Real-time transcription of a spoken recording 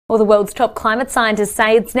Well, the world's top climate scientists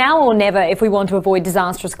say it's now or never if we want to avoid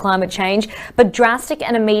disastrous climate change, but drastic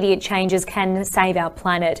and immediate changes can save our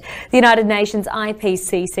planet. The United Nations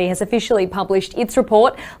IPCC has officially published its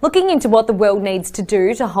report looking into what the world needs to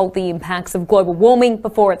do to halt the impacts of global warming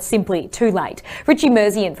before it's simply too late. Richie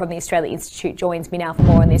Merzian from the Australia Institute joins me now for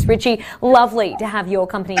more on this. Richie, lovely to have your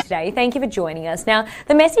company today. Thank you for joining us. Now,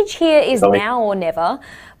 the message here is now or never.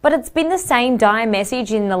 But it's been the same dire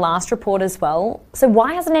message in the last report as well. So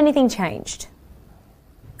why hasn't anything changed?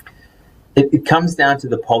 It comes down to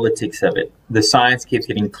the politics of it. The science keeps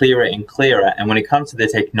getting clearer and clearer. And when it comes to the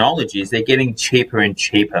technologies, they're getting cheaper and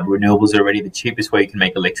cheaper. Renewables are already the cheapest way you can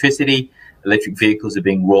make electricity. Electric vehicles are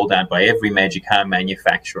being rolled out by every major car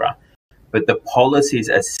manufacturer. But the policies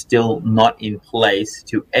are still not in place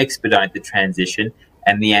to expedite the transition.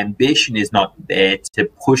 And the ambition is not there to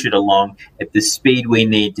push it along at the speed we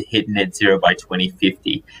need to hit net zero by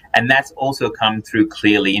 2050. And that's also come through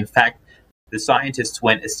clearly. In fact, the scientists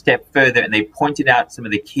went a step further and they pointed out some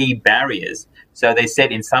of the key barriers. So they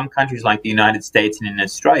said in some countries like the United States and in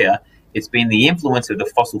Australia, it's been the influence of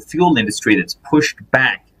the fossil fuel industry that's pushed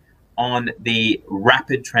back on the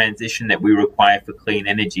rapid transition that we require for clean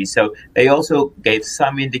energy. So they also gave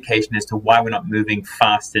some indication as to why we're not moving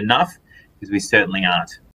fast enough, because we certainly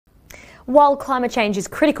aren't. While climate change is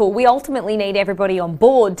critical, we ultimately need everybody on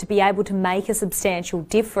board to be able to make a substantial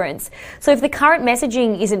difference. So if the current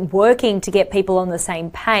messaging isn't working to get people on the same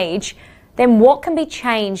page, then what can be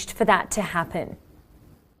changed for that to happen?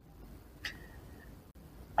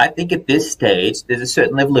 I think at this stage, there's a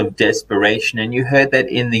certain level of desperation, and you heard that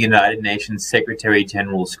in the United Nations Secretary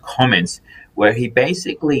General's comments, where he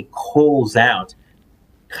basically calls out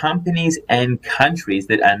companies and countries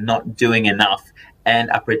that are not doing enough and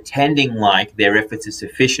are pretending like their efforts are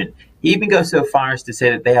sufficient. He even goes so far as to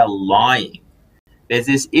say that they are lying. There's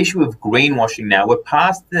this issue of greenwashing now. We're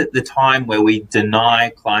past the time where we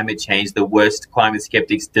deny climate change. The worst climate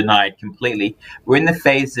skeptics deny it completely. We're in the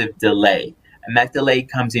phase of delay. And that delay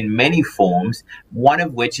comes in many forms, one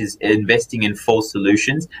of which is investing in false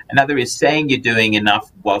solutions. Another is saying you're doing enough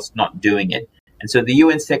whilst not doing it. And so the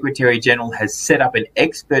UN Secretary General has set up an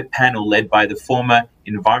expert panel led by the former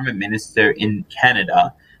Environment Minister in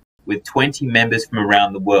Canada with 20 members from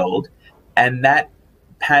around the world. And that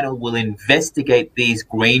panel will investigate these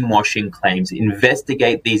greenwashing claims,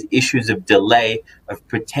 investigate these issues of delay, of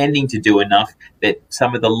pretending to do enough that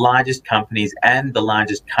some of the largest companies and the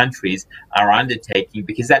largest countries are undertaking,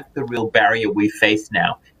 because that's the real barrier we face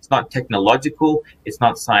now. It's not technological, it's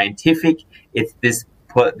not scientific, it's this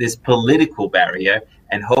political barrier,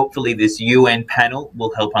 and hopefully this UN panel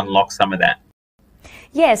will help unlock some of that.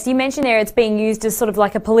 Yes, you mentioned there it's being used as sort of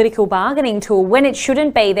like a political bargaining tool when it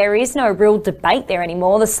shouldn't be. There is no real debate there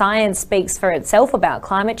anymore. The science speaks for itself about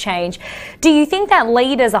climate change. Do you think that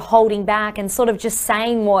leaders are holding back and sort of just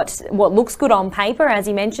saying what looks good on paper, as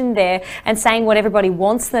you mentioned there, and saying what everybody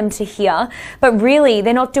wants them to hear, but really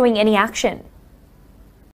they're not doing any action?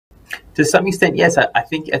 To some extent, yes, I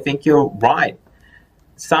think you're right.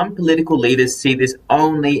 Some political leaders see this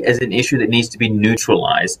only as an issue that needs to be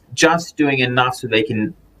neutralised, just doing enough so they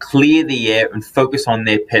can clear the air and focus on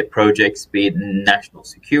their pet projects, be it in national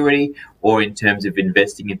security or in terms of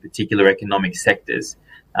investing in particular economic sectors.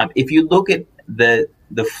 If you look at the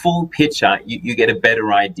full picture, you get a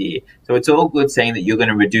better idea. So it's all good saying that you're going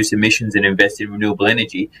to reduce emissions and invest in renewable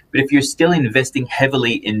energy, but if you're still investing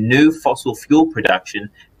heavily in new fossil fuel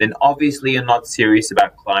production, then obviously you're not serious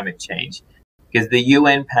about climate change. Because the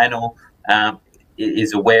UN panel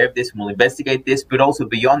is aware of this and will investigate this, but also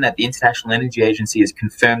beyond that, the International Energy Agency has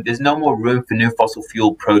confirmed there's no more room for new fossil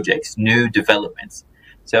fuel projects, new developments.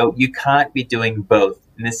 So you can't be doing both.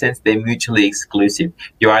 In the sense, they're mutually exclusive.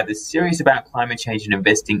 You're either serious about climate change and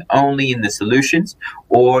investing only in the solutions,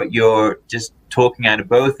 or you're just talking out of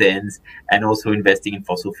both ends and also investing in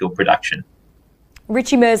fossil fuel production.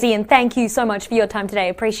 Richie Merzian, thank you so much for your time today.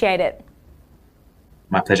 Appreciate it.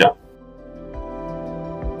 My pleasure.